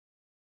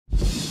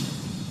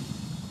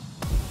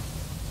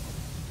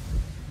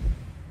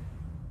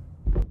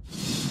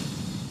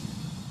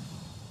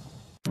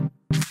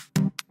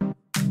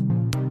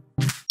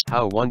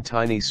How one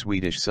tiny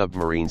Swedish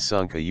submarine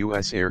sunk a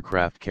U.S.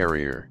 aircraft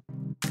carrier.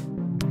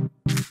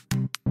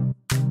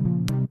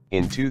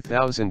 In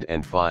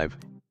 2005,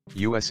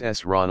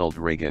 USS Ronald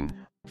Reagan,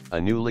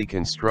 a newly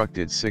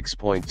constructed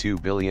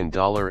 $6.2 billion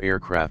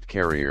aircraft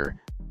carrier,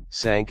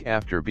 sank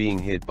after being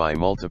hit by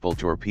multiple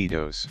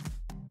torpedoes.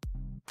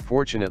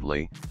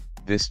 Fortunately,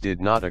 this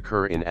did not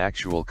occur in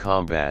actual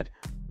combat,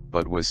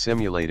 but was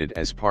simulated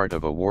as part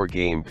of a war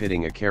game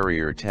pitting a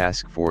carrier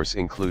task force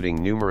including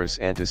numerous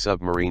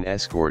anti-submarine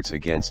escorts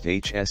against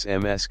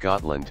HSMS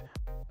Gotland,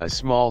 a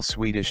small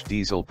Swedish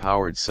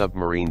diesel-powered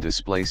submarine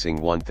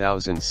displacing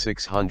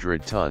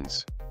 1,600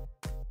 tons.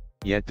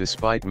 Yet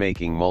despite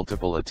making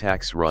multiple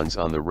attacks runs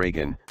on the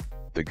Reagan,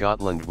 the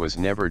Gotland was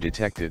never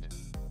detected.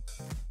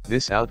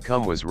 This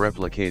outcome was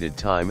replicated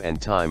time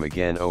and time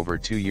again over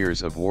 2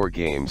 years of war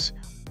games,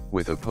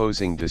 with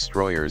opposing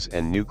destroyers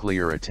and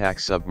nuclear attack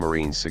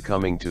submarines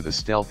succumbing to the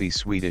stealthy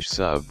Swedish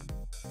sub.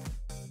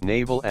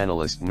 Naval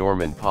analyst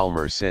Norman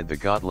Palmer said the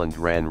Gotland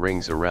ran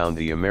rings around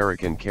the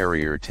American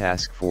carrier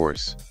task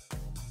force.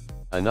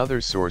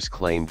 Another source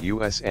claimed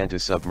U.S.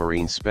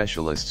 anti-submarine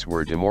specialists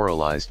were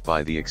demoralized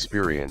by the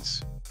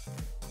experience.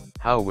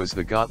 How was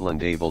the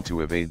Gotland able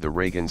to evade the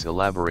Reagan's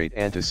elaborate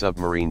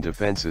anti-submarine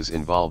defenses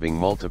involving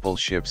multiple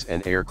ships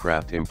and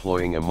aircraft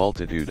employing a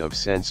multitude of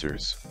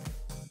sensors?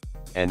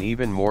 And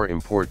even more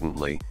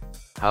importantly,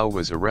 how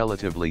was a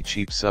relatively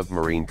cheap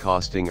submarine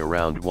costing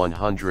around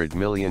 $100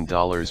 million,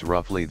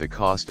 roughly the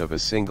cost of a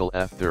single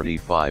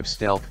F-35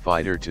 stealth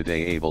fighter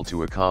today, able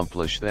to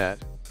accomplish that?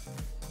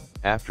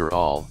 After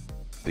all,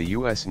 the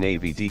U.S.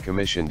 Navy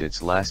decommissioned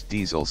its last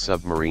diesel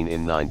submarine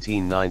in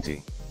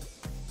 1990.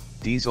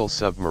 Diesel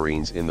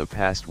submarines in the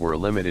past were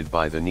limited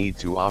by the need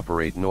to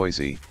operate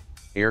noisy,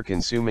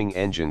 air-consuming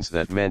engines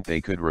that meant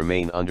they could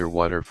remain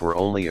underwater for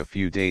only a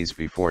few days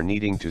before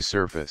needing to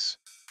surface.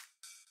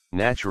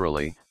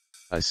 Naturally,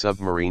 a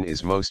submarine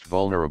is most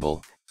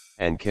vulnerable,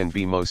 and can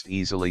be most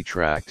easily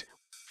tracked,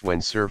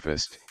 when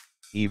surfaced,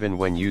 even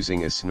when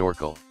using a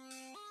snorkel.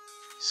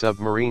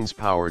 Submarines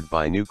powered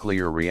by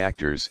nuclear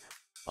reactors,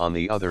 on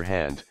the other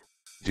hand,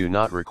 do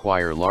not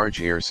require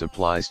large air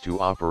supplies to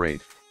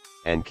operate,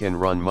 and can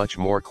run much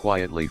more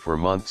quietly for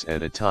months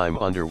at a time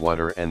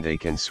underwater, and they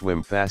can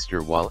swim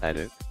faster while at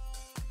it.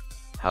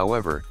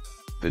 However,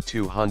 the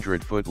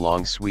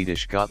 200-foot-long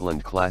Swedish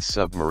Gotland-class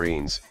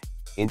submarines,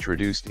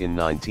 introduced in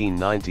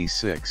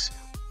 1996,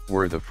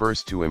 were the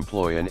first to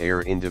employ an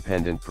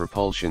air-independent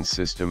propulsion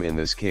system, in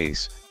this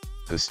case,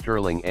 the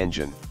Stirling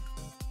engine.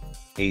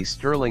 A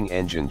Stirling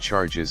engine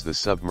charges the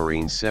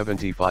submarine's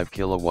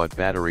 75-kilowatt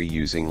battery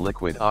using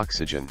liquid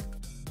oxygen.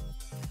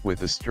 With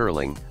the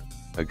Stirling,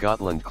 a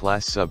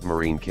Gotland-class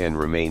submarine can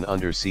remain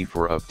undersea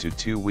for up to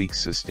 2 weeks,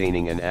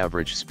 sustaining an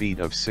average speed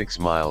of 6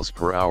 miles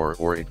per hour,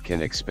 or it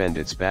can expend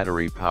its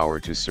battery power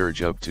to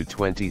surge up to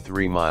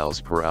 23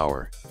 miles per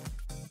hour.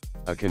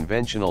 A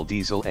conventional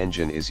diesel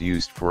engine is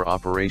used for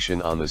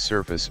operation on the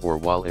surface or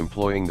while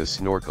employing the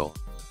snorkel.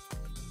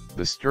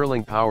 The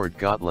Stirling-powered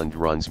Gotland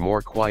runs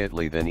more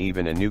quietly than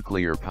even a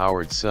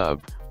nuclear-powered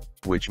sub,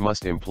 which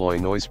must employ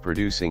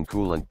noise-producing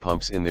coolant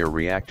pumps in their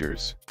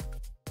reactors.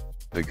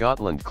 The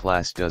Gotland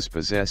class does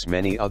possess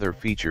many other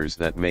features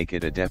that make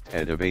it adept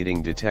at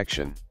evading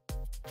detection.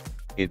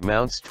 It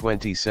mounts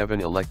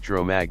 27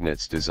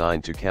 electromagnets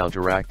designed to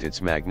counteract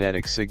its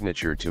magnetic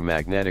signature to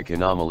magnetic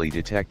anomaly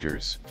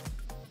detectors.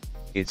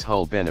 Its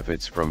hull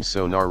benefits from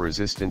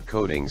sonar-resistant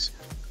coatings,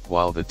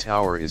 while the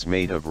tower is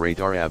made of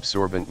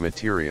radar-absorbent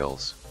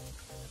materials.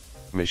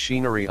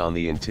 Machinery on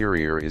the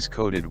interior is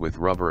coated with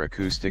rubber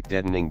acoustic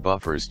deadening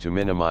buffers to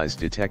minimize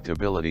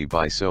detectability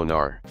by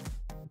sonar.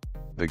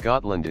 The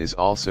Gotland is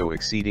also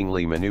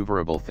exceedingly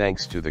maneuverable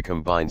thanks to the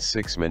combined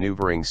 6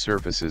 maneuvering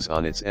surfaces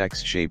on its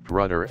X-shaped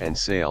rudder and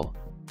sail,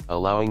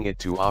 allowing it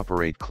to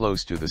operate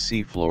close to the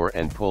seafloor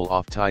and pull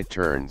off tight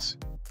turns.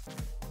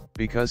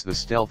 Because the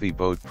stealthy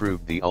boat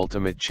proved the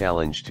ultimate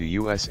challenge to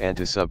U.S.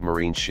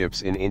 anti-submarine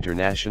ships in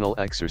international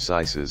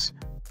exercises,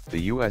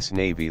 the U.S.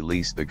 Navy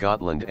leased the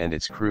Gotland and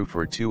its crew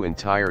for 2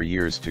 entire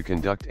years to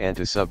conduct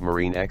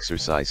anti-submarine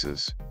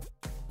exercises.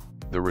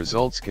 The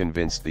results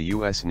convinced the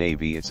U.S.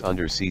 Navy its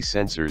undersea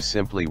sensors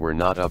simply were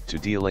not up to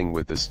dealing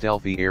with the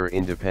stealthy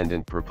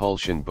air-independent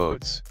propulsion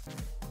boats.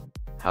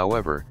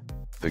 However,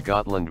 the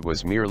Gotland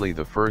was merely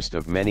the first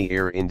of many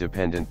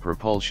air-independent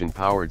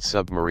propulsion-powered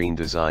submarine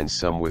designs,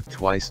 some with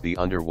twice the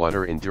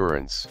underwater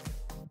endurance.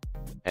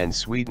 And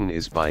Sweden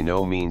is by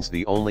no means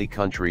the only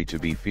country to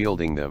be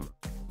fielding them.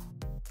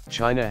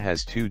 China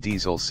has 2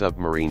 diesel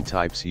submarine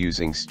types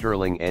using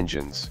Stirling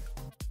engines.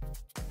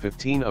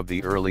 15 of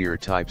the earlier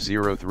Type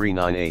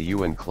 039A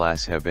Yuan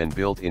class have been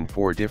built in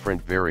 4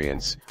 different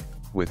variants,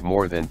 with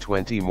more than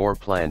 20 more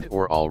planned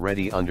or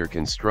already under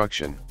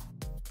construction.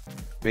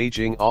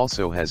 Beijing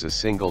also has a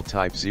single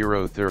Type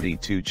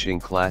 032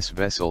 Qing class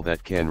vessel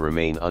that can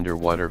remain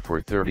underwater for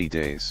 30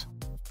 days.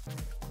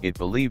 It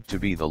believed to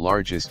be the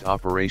largest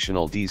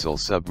operational diesel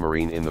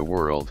submarine in the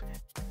world,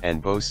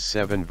 and boasts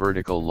 7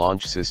 vertical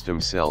launch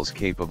system cells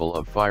capable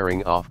of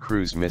firing off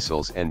cruise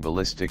missiles and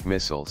ballistic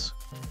missiles.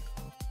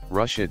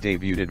 Russia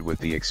debuted with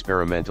the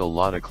experimental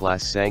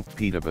Lada-class Sankt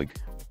Petersburg,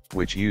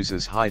 which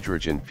uses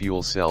hydrogen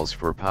fuel cells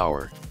for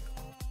power.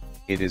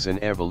 It is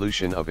an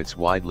evolution of its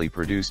widely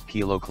produced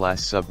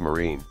Kilo-class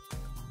submarine.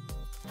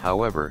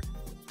 However,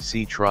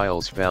 sea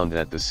trials found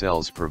that the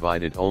cells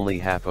provided only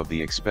half of the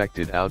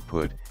expected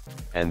output,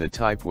 and the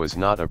type was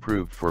not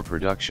approved for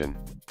production.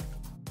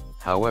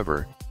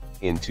 However,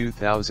 in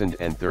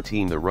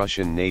 2013 the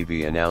Russian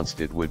Navy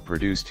announced it would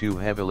produce two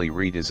heavily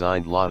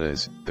redesigned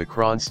Ladas, the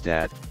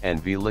Kronstadt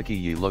and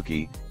Veliki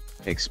Luki,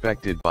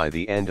 expected by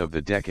the end of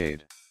the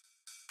decade.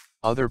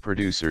 Other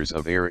producers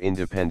of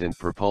air-independent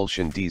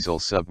propulsion diesel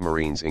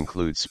submarines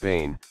include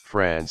Spain,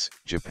 France,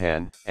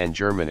 Japan, and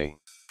Germany.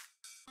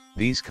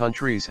 These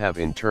countries have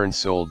in turn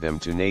sold them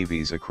to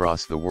navies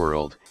across the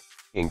world,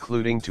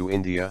 including to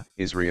India,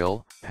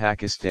 Israel,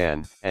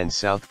 Pakistan, and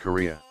South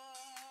Korea.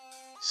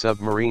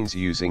 Submarines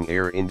using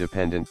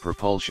air-independent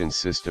propulsion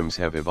systems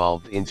have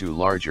evolved into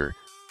larger,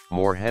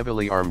 more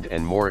heavily armed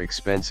and more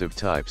expensive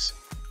types,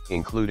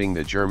 including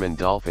the German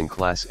Dolphin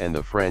class and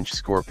the French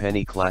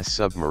Scorpene class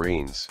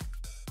submarines.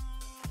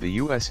 The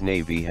U.S.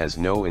 Navy has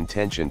no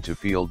intention to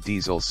field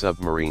diesel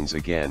submarines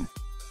again,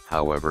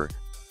 however,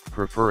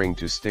 preferring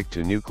to stick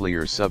to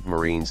nuclear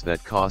submarines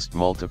that cost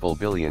multiple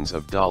billions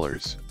of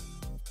dollars.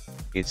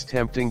 It's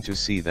tempting to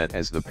see that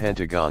as the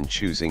Pentagon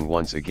choosing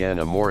once again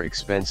a more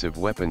expensive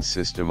weapons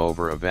system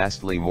over a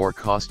vastly more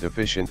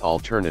cost-efficient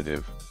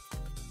alternative.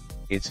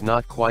 It's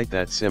not quite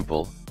that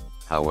simple,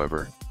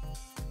 however.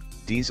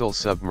 Diesel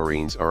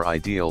submarines are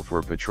ideal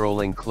for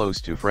patrolling close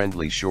to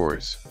friendly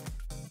shores.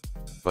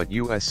 But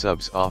US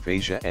subs off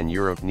Asia and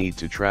Europe need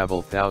to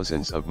travel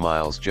thousands of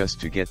miles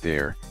just to get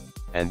there,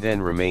 and then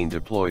remain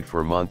deployed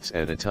for months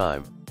at a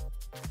time.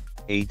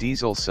 A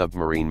diesel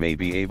submarine may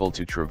be able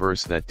to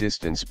traverse that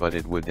distance, but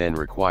it would then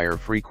require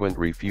frequent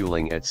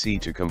refueling at sea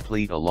to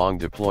complete a long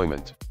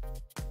deployment.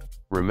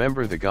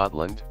 Remember the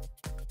Gotland?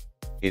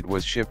 It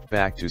was shipped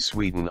back to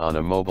Sweden on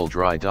a mobile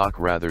dry dock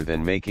rather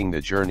than making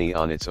the journey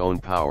on its own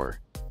power.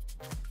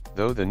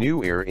 Though the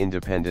new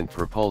air-independent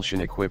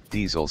propulsion-equipped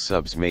diesel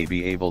subs may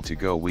be able to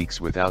go weeks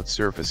without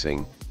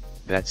surfacing,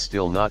 that's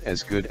still not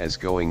as good as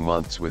going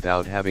months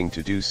without having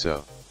to do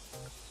so.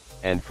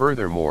 And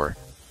furthermore,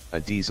 a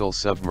diesel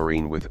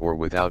submarine with or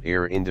without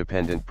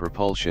air-independent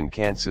propulsion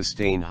can't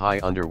sustain high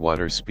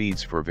underwater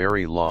speeds for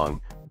very long,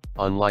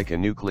 unlike a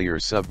nuclear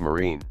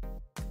submarine.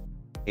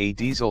 A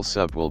diesel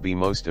sub will be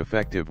most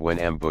effective when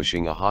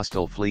ambushing a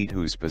hostile fleet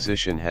whose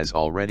position has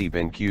already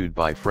been cued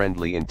by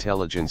friendly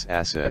intelligence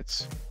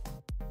assets.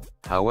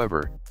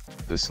 However,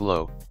 the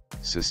slow,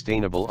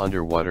 sustainable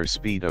underwater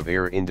speed of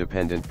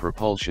air-independent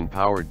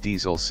propulsion-powered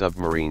diesel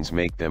submarines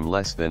make them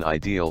less than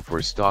ideal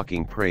for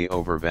stalking prey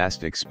over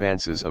vast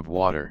expanses of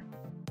water.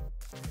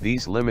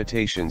 These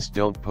limitations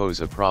don't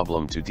pose a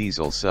problem to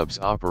diesel subs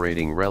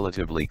operating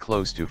relatively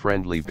close to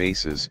friendly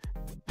bases,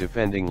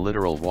 defending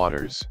littoral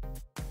waters.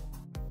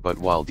 But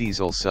while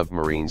diesel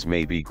submarines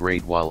may be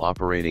great while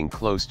operating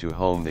close to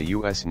home, the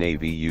US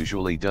Navy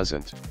usually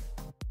doesn't.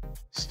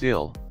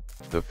 Still,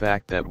 the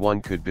fact that one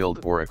could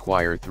build or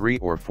acquire 3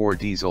 or 4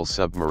 diesel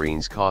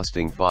submarines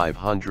costing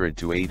 $500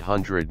 to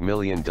 $800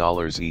 million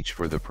each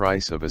for the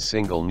price of a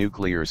single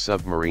nuclear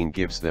submarine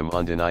gives them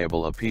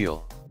undeniable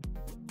appeal.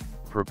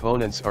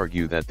 Proponents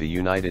argue that the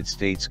United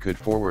States could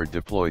forward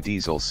deploy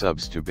diesel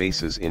subs to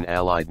bases in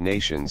allied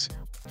nations,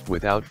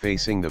 without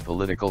facing the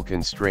political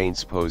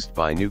constraints posed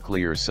by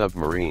nuclear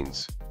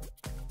submarines.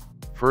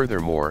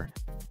 Furthermore,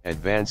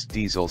 advanced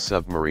diesel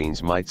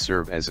submarines might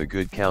serve as a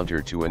good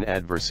counter to an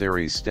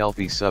adversary's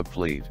stealthy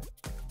subfleet.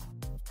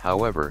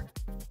 However,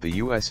 the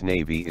US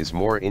Navy is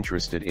more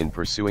interested in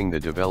pursuing the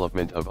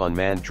development of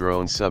unmanned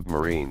drone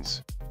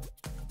submarines.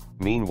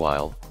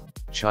 Meanwhile,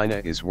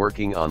 China is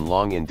working on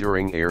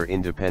long-enduring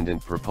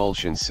air-independent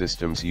propulsion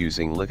systems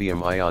using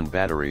lithium-ion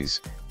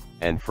batteries,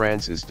 and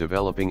France is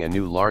developing a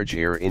new large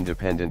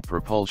air-independent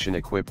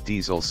propulsion-equipped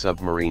diesel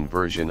submarine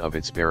version of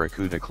its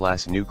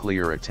Barracuda-class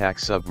nuclear attack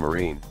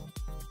submarine.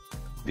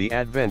 The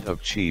advent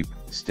of cheap,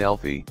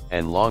 stealthy,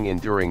 and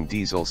long-enduring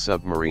diesel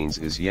submarines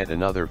is yet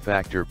another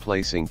factor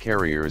placing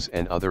carriers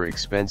and other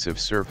expensive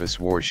surface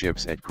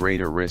warships at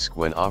greater risk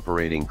when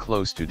operating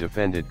close to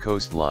defended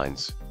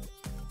coastlines.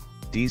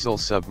 Diesel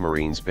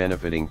submarines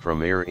benefiting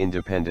from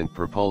air-independent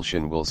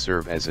propulsion will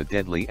serve as a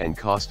deadly and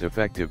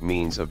cost-effective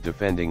means of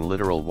defending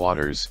littoral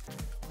waters,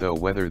 though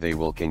whether they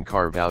can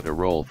carve out a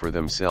role for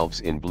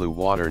themselves in blue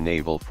water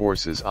naval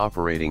forces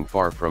operating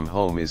far from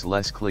home is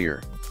less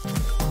clear.